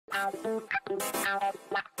Wow.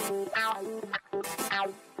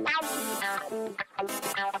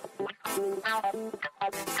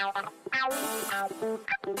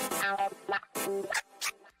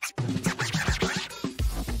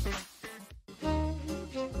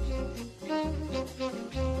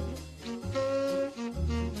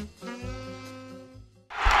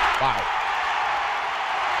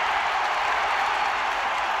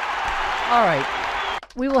 All right.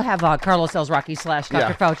 We will have Carlos Elzraki /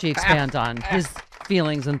 Dr. Fauci expand on his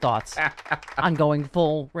feelings and thoughts on going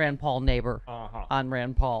full Rand Paul neighbor on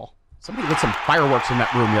Rand Paul. Somebody lit some fireworks in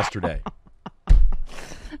that room yesterday.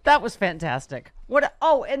 That was fantastic. What?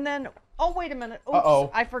 Oh, and then, wait a minute.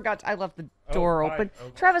 Oops, I forgot. I left the door open.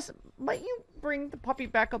 Okay. Travis, might you bring the puppy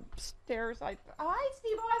back upstairs? Hi,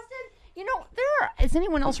 Steve Austin. You know, is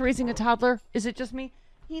anyone else raising a toddler? Is it just me?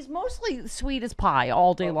 He's mostly sweet as pie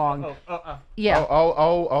all day long. Yeah.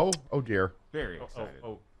 Oh, dear. Very excited.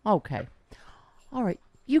 Okay. All right.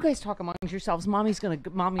 You guys talk amongst yourselves. Mommy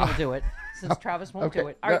will do it since Travis won't do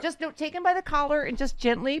it. All right. Just take him by the collar and just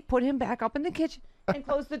gently put him back up in the kitchen and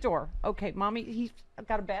close the door. Okay, Mommy, he's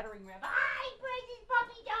got a battering ram. Hi, crazy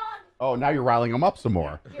puppy dog. Oh, now you're riling him up some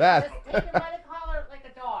more. Just take him by the collar like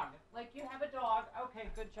a dog. Like you have a dog. Okay,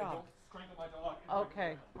 good job. Strangle my dog.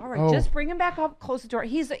 Okay. All right. Just bring him back up, close the door.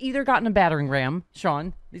 He's either gotten a battering ram,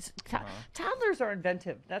 Sean. These toddlers are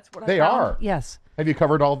inventive. That's what They I found. are. Yes. Have you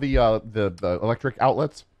covered all the electric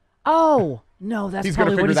outlets? Oh, no, that's He's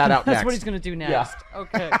gonna probably figure that out that's next. what he's going to do next.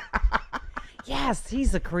 Okay. Yes,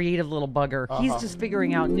 he's a creative little bugger. He's just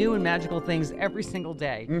figuring out new and magical things every single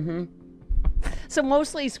day. Mm-hmm. So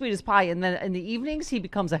mostly sweet as pie, and then in the evenings he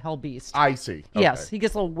becomes a hell beast. I see. Okay. Yes, he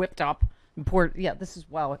gets a little whipped up. This is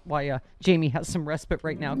why Jamie has some respite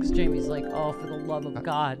right now, because Jamie's like, oh, for the love of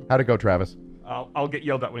God. How'd it go, Travis? I'll get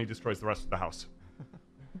yelled at when he destroys the rest of the house.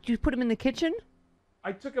 Did you put him in the kitchen?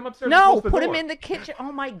 I took him upstairs. No, and closed the put door. him in the kitchen.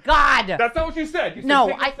 Oh my God! That's not what you said. You said No,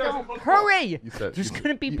 take him I upstairs and don't. close the door. Hurry! There's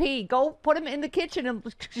gonna be pee. Go put him in the kitchen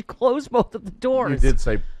and close both of the doors. You did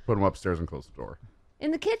say put him upstairs and close the door. In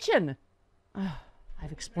the kitchen.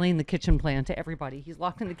 I've explained the kitchen plan to everybody. He's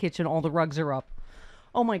locked in the kitchen. All the rugs are up.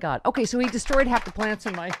 Oh my God. Okay, so he destroyed half the plants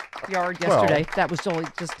in my yard yesterday. That was totally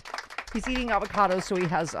just. He's eating avocados, so he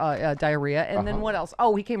has diarrhea. And then what else?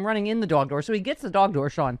 Oh, he came running in the dog door. So he gets the dog door,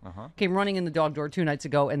 Sean. Came running in the dog door 2 nights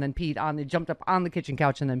ago, and then jumped up on the kitchen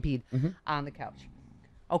couch and then peed on the couch.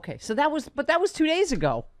 Okay, so that was 2 days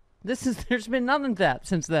ago. There's been none of that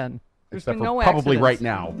since then. There's Except been no for probably accidents. right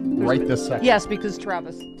now, right this second. Yes, because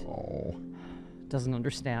Travis Oh. doesn't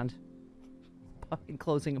understand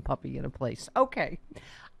enclosing a puppy in a place. Okay.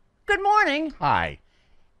 Good morning. Hi.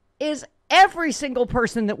 Is every single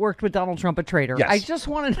person that worked with Donald Trump a traitor? Yes. I just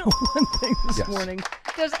want to know one thing this morning.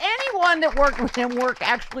 Does anyone that worked with him work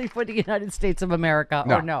actually for the United States of America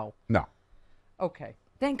or no? No. Okay.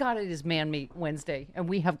 Thank God it is Man Meat Wednesday, and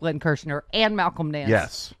we have Glenn Kirshner and Malcolm Nance.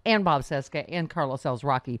 Yes. And Bob Seska and Carlos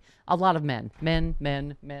Elzraki. A lot of men. Men.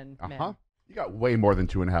 You got way more than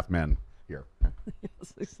 2.5 men here.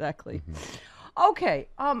 Yes, exactly. Okay.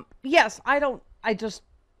 Yes,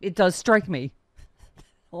 it does strike me.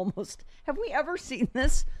 Almost. Have we ever seen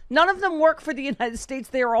this? None of them work for the United States.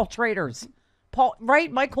 They are all traitors. Paul, right?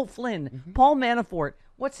 Michael Flynn, Paul Manafort.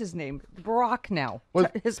 What's his name? Barack now.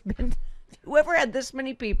 Has been, whoever had this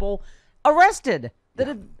many people arrested.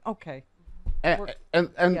 Okay.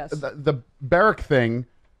 And Yes. the Barrack thing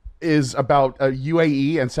is about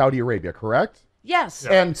UAE and Saudi Arabia, correct? Yes.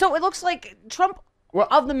 Yeah. And- so it looks like Trump,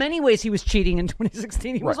 of the many ways he was cheating in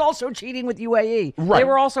 2016, he was also cheating with UAE. Right. They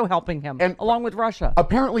were also helping him, And along with Russia.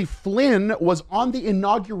 Apparently, Flynn was on the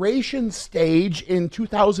inauguration stage in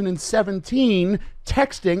 2017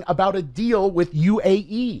 texting about a deal with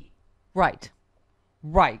UAE. Right.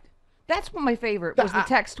 That's what my favorite was, the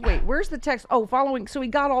text. Wait, where's the text? Oh, so he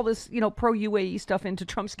got all this, pro UAE stuff into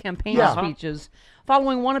Trump's campaign speeches.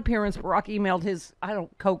 Following one appearance, Barack emailed his,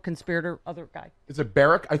 co-conspirator, other guy. Is it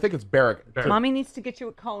Barrack? I think it's Barrack. Mommy needs to get you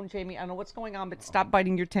a cone, Jamie. I don't know what's going on, but stop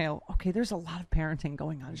biting your tail. Okay, there's a lot of parenting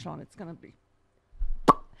going on, Sean. It's going to be.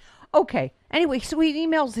 Okay. Anyway, so he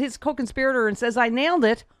emails his co-conspirator and says, I nailed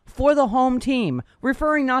it for the home team,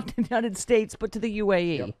 referring not to the United States, but to the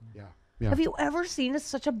UAE. Yeah. Have you ever seen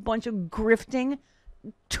such a bunch of grifting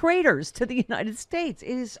traitors to the United States?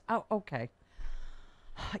 It is, okay.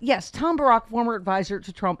 Yes, Tom Barack, former advisor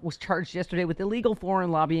to Trump, was charged yesterday with illegal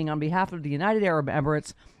foreign lobbying on behalf of the United Arab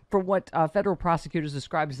Emirates for what federal prosecutors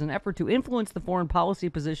described as an effort to influence the foreign policy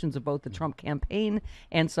positions of both the Trump campaign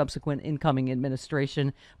and subsequent incoming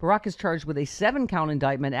administration. Barack is charged with a 7-count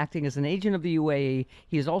indictment acting as an agent of the UAE.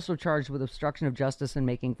 He is also charged with obstruction of justice and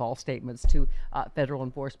making false statements to federal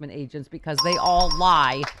enforcement agents because they all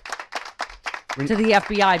lie to the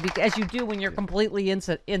FBI, as you do when you're completely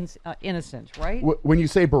innocent, right? When you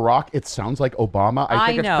say Barack, it sounds like Obama. I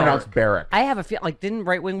think it's pronounced Barack. I have a feel like, didn't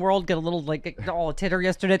Right Wing World get a little like all a titter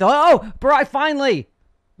yesterday? Oh, Barack finally,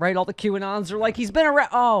 right? All the QAnons are like, he's been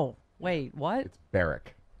arrested. Oh, wait, what? It's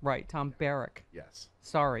Barack. Right, Tom Barrack. Yes.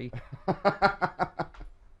 Sorry.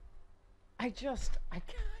 I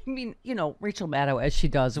mean, Rachel Maddow, as she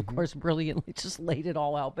does, of course, brilliantly just laid it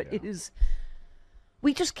all out. But it is,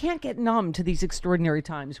 we just can't get numb to these extraordinary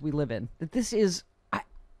times we live in. That this is,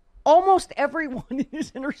 almost everyone in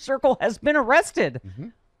his inner circle has been arrested.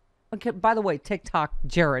 Okay, by the way, TikTok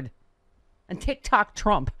Jared and TikTok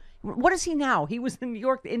Trump. What is he now? He was in New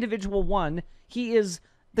York, the individual one. He is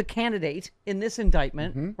the candidate in this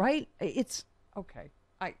indictment, right? It's okay.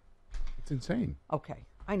 It's insane. Okay,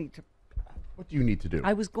 I need to. What do you need to do?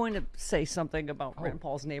 I was going to say something about Rand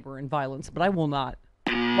Paul's neighbor and violence, but I will not.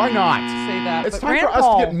 Why not? Say that. It's but time Rand for us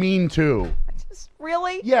Paul, to get mean too.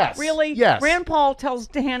 Really? Yes. Really? Yes. Rand Paul tells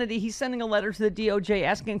Hannity he's sending a letter to the DOJ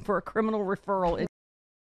asking for a criminal referral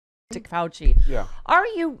to Fauci. Yeah. Are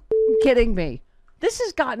you kidding me? This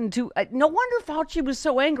has gotten to, no wonder Fauci was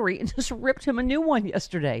so angry and just ripped him a new one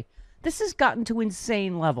yesterday. This has gotten to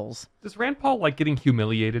insane levels. Does Rand Paul like getting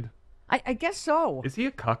humiliated? I guess so. Is he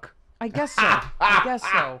a cuck? I guess so. I guess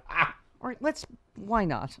so. All right, why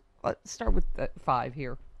not? Let's start with 5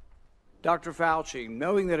 here. Dr. Fauci,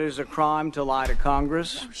 knowing that it is a crime to lie to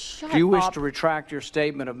Congress, shut do you wish up. to retract your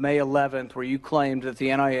statement of May 11th where you claimed that the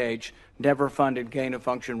NIH never funded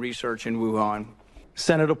gain-of-function research in Wuhan?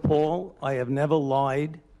 Senator Paul, I have never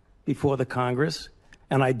lied before the Congress,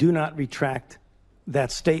 and I do not retract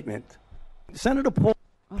that statement. Senator Paul.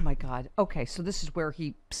 Oh, my God. Okay, so this is where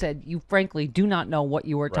he said, you frankly do not know what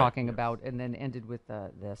you are talking about, and then ended with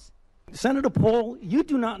this. Senator Paul, you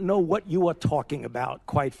do not know what you are talking about,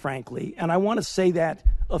 quite frankly, and I want to say that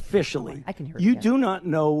officially. I can hear it You again. do not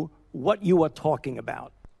know what you are talking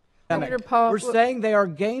about. Senator Paul, we're saying they are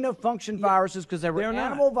gain-of-function viruses because they were They're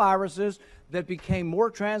not. animal viruses that became more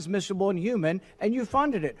transmissible in human, and you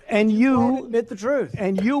funded it. And you won't admit the truth.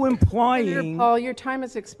 And you implying. Senator Paul, your time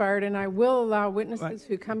has expired, and I will allow witnesses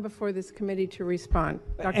who come before this committee to respond.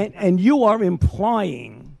 And you are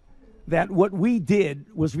implying that what we did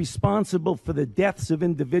was responsible for the deaths of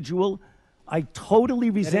individual. I totally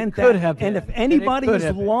resent could that. have been. And if And it anybody could is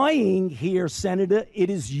have been. lying here, Senator, it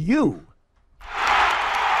is you.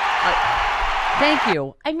 Thank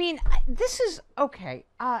you. I mean, this is okay.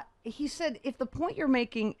 He said, if the point you're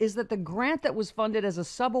making is that the grant that was funded as a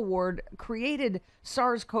subaward created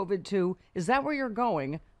SARS-CoV-2, is that where you're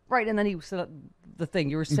going? Right. And then he said the thing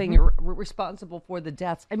you were saying you're responsible for the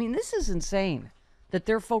deaths. I mean, this is insane that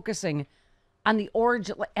they're focusing on the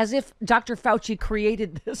origin, as if Dr. Fauci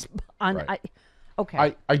created this on. Right.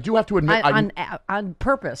 Okay. I do have to admit, on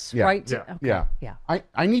purpose, Yeah. right? Yeah. Okay. yeah.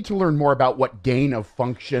 I need to learn more about what gain of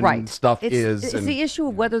function stuff is. It's and- the issue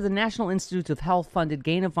of whether the National Institutes of Health funded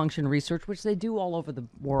gain of function research, which they do all over the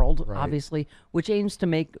world, obviously, which aims to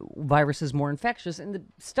make viruses more infectious, and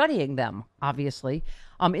studying them, obviously,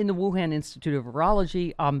 in the Wuhan Institute of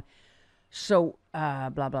Virology.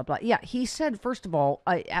 Blah, blah, blah. Yeah, he said, first of all,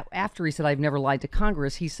 after he said, I've never lied to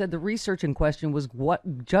Congress, he said the research in question was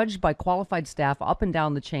judged by qualified staff up and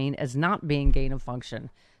down the chain as not being gain of function.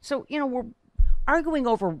 So, we're arguing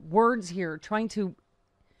over words here, trying to...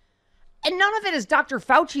 And none of it is Dr.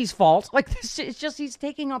 Fauci's fault. Like, this, it's just he's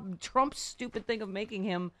taking up Trump's stupid thing of making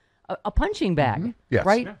him a punching bag, Yes.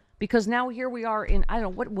 right? Yeah. Because now here we are in, I don't know,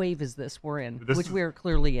 what wave is this we're in? This Which is- we're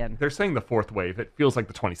clearly in. They're saying the 4th wave. It feels like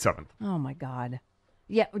the 27th. Oh, my God.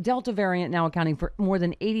 Yeah, Delta variant now accounting for more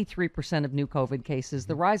than 83% of new COVID cases.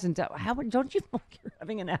 The rise in don't you feel like you're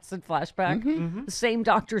having an acid flashback? The same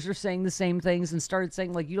doctors are saying the same things and started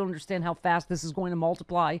saying, like, you don't understand how fast this is going to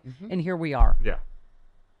multiply. And here we are. Yeah.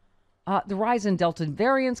 The rise in Delta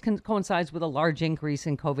variants coincides with a large increase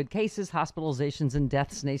in COVID cases, hospitalizations, and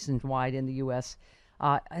deaths nationwide in the U.S.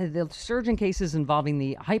 The surge in cases involving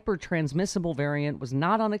the hyper-transmissible variant was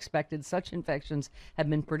not unexpected. Such infections have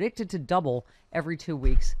been predicted to double every 2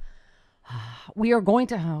 weeks. We are going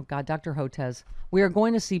to, oh God, Dr. Hotez, we are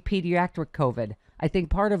going to see pediatric COVID. I think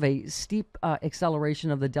part of a steep acceleration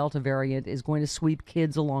of the Delta variant is going to sweep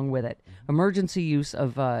kids along with it. Emergency use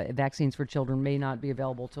of vaccines for children may not be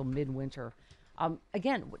available till midwinter.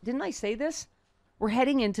 Again, didn't I say this? We're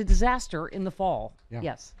heading into disaster in the fall. Yeah.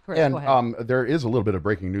 Yes. Chris, And go ahead. there is a little bit of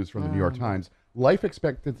breaking news from the New York Times. Life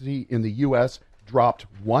expectancy in the U.S. dropped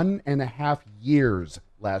 1.5 years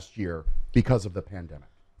last year because of the pandemic.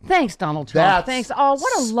 Thanks, Donald Trump. That's Thanks. Oh,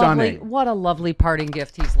 stunning. what a lovely parting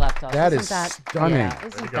gift he's left us. That Isn't is that stunning. Yeah,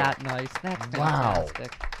 isn't that nice? That's Wow.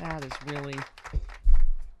 fantastic. That is really. Oh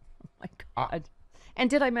my God. And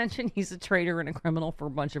did I mention he's a traitor and a criminal for a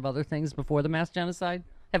bunch of other things before the mass genocide?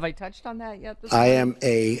 Have I touched on that yet? I am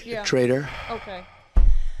a traitor. Okay.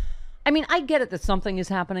 I mean, I get it that something is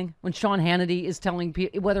happening when Sean Hannity is telling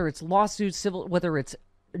people, whether it's lawsuits, whether it's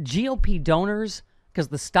GOP donors, because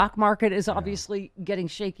the stock market is obviously getting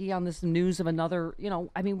shaky on this news of another,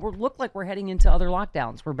 I mean, look like we're heading into other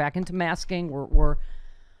lockdowns. We're back into masking. We're oh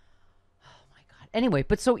my God. Anyway,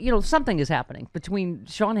 but so, something is happening between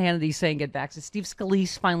Sean Hannity saying get vaccinated. Steve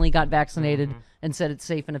Scalise finally got vaccinated and said it's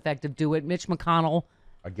safe and effective. Do it. Mitch McConnell.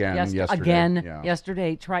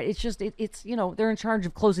 Yesterday. Try. It's just, it's they're in charge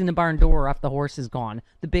of closing the barn door after the horse is gone.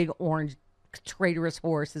 The big orange traitorous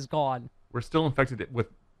horse is gone. We're still infected with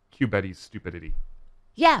Q Betty's stupidity.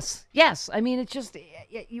 Yes. I mean, it's just,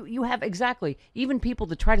 you have exactly, even people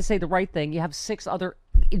that try to say the right thing, you have 6 other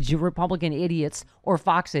Republican idiots or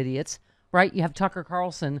Fox idiots, right? You have Tucker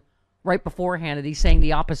Carlson right before Hannity saying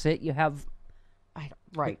the opposite. You have,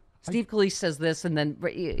 Steve Scalise says this, and then,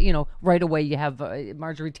 right away you have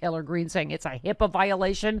Marjorie Taylor Greene saying it's a HIPAA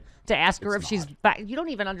violation to ask her if she's back. You don't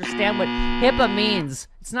even understand what HIPAA means.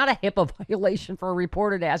 It's not a HIPAA violation for a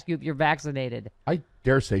reporter to ask you if you're vaccinated. I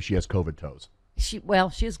dare say she has COVID toes. She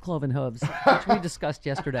has cloven hooves, which we discussed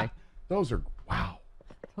yesterday. Those are, wow.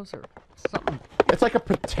 Those are something. It's like a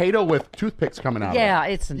potato with toothpicks coming out. Yeah, of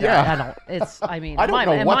it. it's. Yeah. I mean, I don't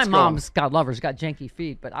know and what's my mom's, God love her, has got janky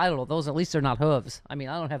feet, but I don't know. Those, at least they're not hooves. I mean,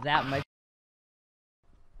 I don't have that in my.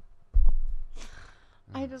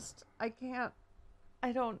 I can't.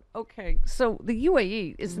 I don't. Okay, so the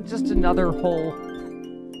UAE isn't just another whole.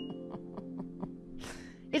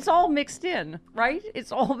 It's all mixed in, right?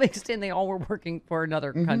 It's all mixed in. They all were working for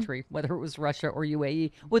another country, whether it was Russia or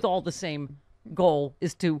UAE, with all the same goal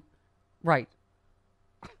is to,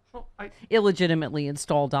 illegitimately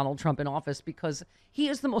install Donald Trump in office because he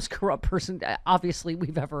is the most corrupt person, obviously,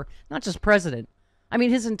 we've ever, not just president. I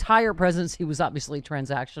mean, his entire presidency was obviously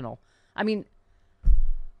transactional. I mean,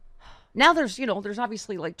 now there's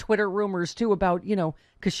obviously like Twitter rumors too about,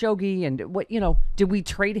 Khashoggi and what, did we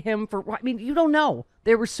trade him for, I mean, you don't know.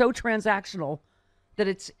 They were so transactional that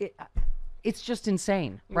it's just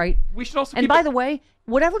insane, right? We should also and by the way,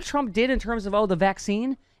 whatever Trump did in terms of, the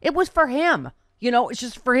vaccine, it was for him. It's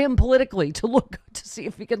just for him politically to see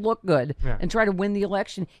if he could look good and try to win the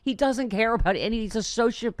election. He doesn't care about he's a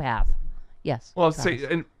sociopath. Yes. Well,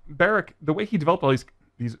 and Barrack, the way he developed all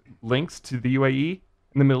these links to the UAE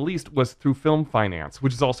in the Middle East was through film finance,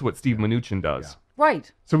 which is also what Steve Mnuchin does. Yeah.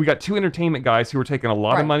 Right. So we got 2 entertainment guys who were taking a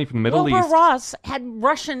lot of money from the Middle Wilbur East. Ross had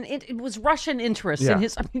it was Russian interests in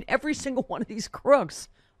his. I mean, every single one of these crooks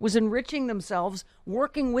was enriching themselves,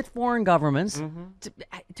 working with foreign governments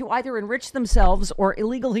to either enrich themselves or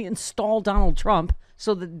illegally install Donald Trump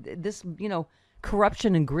so that this,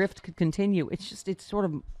 corruption and grift could continue.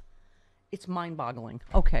 It's mind-boggling.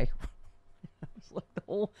 Okay. It's like the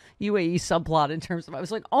whole UAE subplot in terms of, I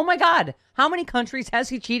was like, oh my God, how many countries has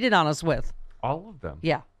he cheated on us with? All of them.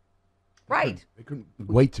 Yeah. Right. They couldn't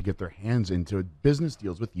wait to get their hands into business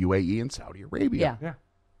deals with UAE and Saudi Arabia. Yeah.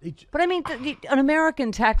 But I mean, an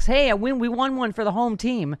American text, hey, we won one for the home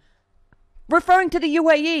team, referring to the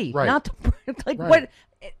UAE. Right. Not what?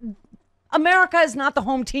 America is not the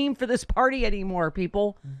home team for this party anymore,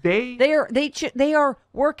 people. They are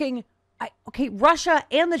working. Russia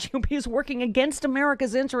and the GOP is working against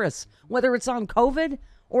America's interests, whether it's on COVID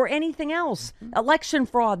or anything else, election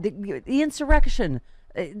fraud, the insurrection,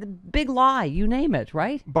 the big lie, you name it,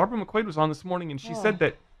 right? Barbara McQuaid was on this morning, and she said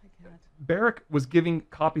that Barrack was giving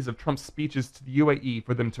copies of Trump's speeches to the UAE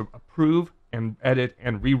for them to approve and edit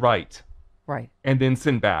and rewrite. Right. And then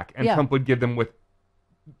send back. And Trump would give them with,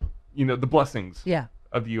 the blessings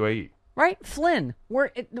of the UAE. Right? Flynn,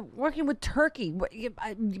 working with Turkey,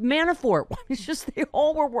 Manafort. It's just they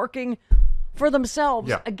all were working for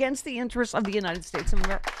themselves against the interests of the United States of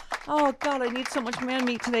America. Oh, God, I need so much man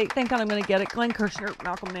meat today. Thank God I'm going to get it. Glenn Kirshner,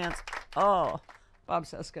 Malcolm Nance. Oh, Bob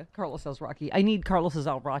Seska, Carlos Alzraki. I need Carlos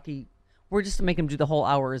Alzraki. We're just to make him do the whole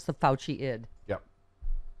hour is the Fauci id. Yep.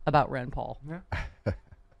 About Rand Paul. Yeah.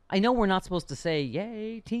 I know we're not supposed to say,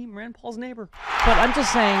 yay, team Rand Paul's neighbor. But I'm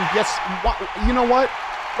just saying. Yes. You know what?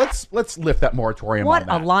 Let's lift that moratorium on that.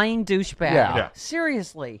 What a lying douchebag. Yeah.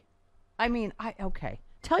 Seriously. I mean, okay.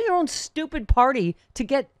 Tell your own stupid party to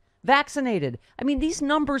get vaccinated. I mean, these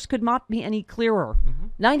numbers could not be any clearer.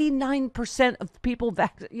 99% of people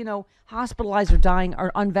hospitalized or dying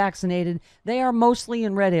are unvaccinated. They are mostly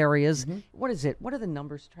in red areas. What is it? What are the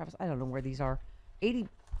numbers, Travis? I don't know where these are.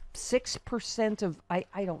 86% of, I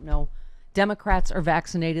don't know, Democrats are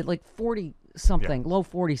vaccinated, like 40-something, low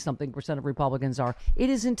 40-something percent of Republicans are.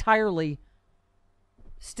 It is entirely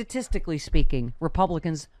statistically speaking,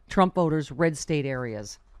 Republicans, Trump voters, red state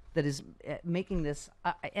areas that is making this.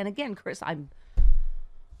 And again, Chris,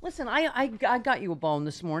 listen, I got you a bone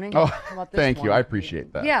this morning. Oh, How about this thank you. one? I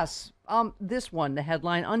appreciate that. Yes. This one, the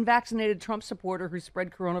headline, unvaccinated Trump supporter who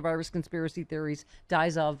spread coronavirus conspiracy theories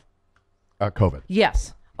dies of COVID.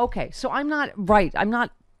 Yes. Okay. So I'm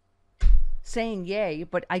not saying yay,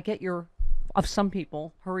 but I get of some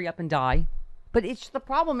people hurry up and die. But the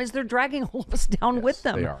problem is they're dragging all of us down with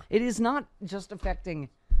them. They are. It is not just affecting.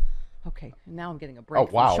 Okay, now I'm getting a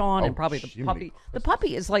break wow. from Sean and Oh, probably the Jiminy puppy. The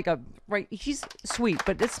puppy is like he's sweet,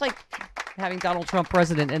 but it's like having Donald Trump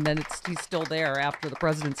president and then he's still there after the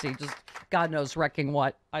presidency, just God knows wrecking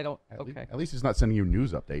what. I don't, okay. At least he's not sending you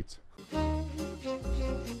news updates.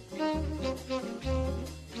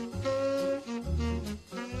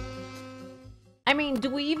 I mean, do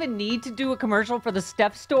we even need to do a commercial for the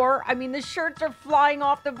Steph store? I mean, the shirts are flying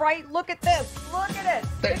off the right. Look at this. Look at it.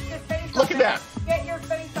 Get your face Look up at there. that. Get your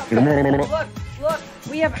face up there. Look.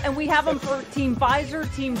 We have them for Team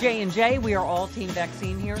Pfizer, Team J&J. We are all team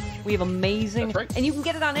vaccine here. We have amazing. That's right. And you can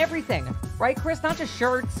get it on everything. Right, Chris? Not just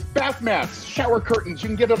shirts. Bath mats, shower curtains. You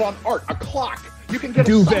can get it on art, a clock. You can get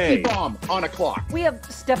Duvet. a selfie bomb on a clock. We have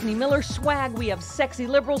Stephanie Miller swag. We have sexy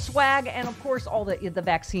liberal swag. And, of course, all the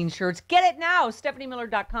vaccine shirts. Get it now.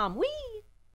 StephanieMiller.com. Whee!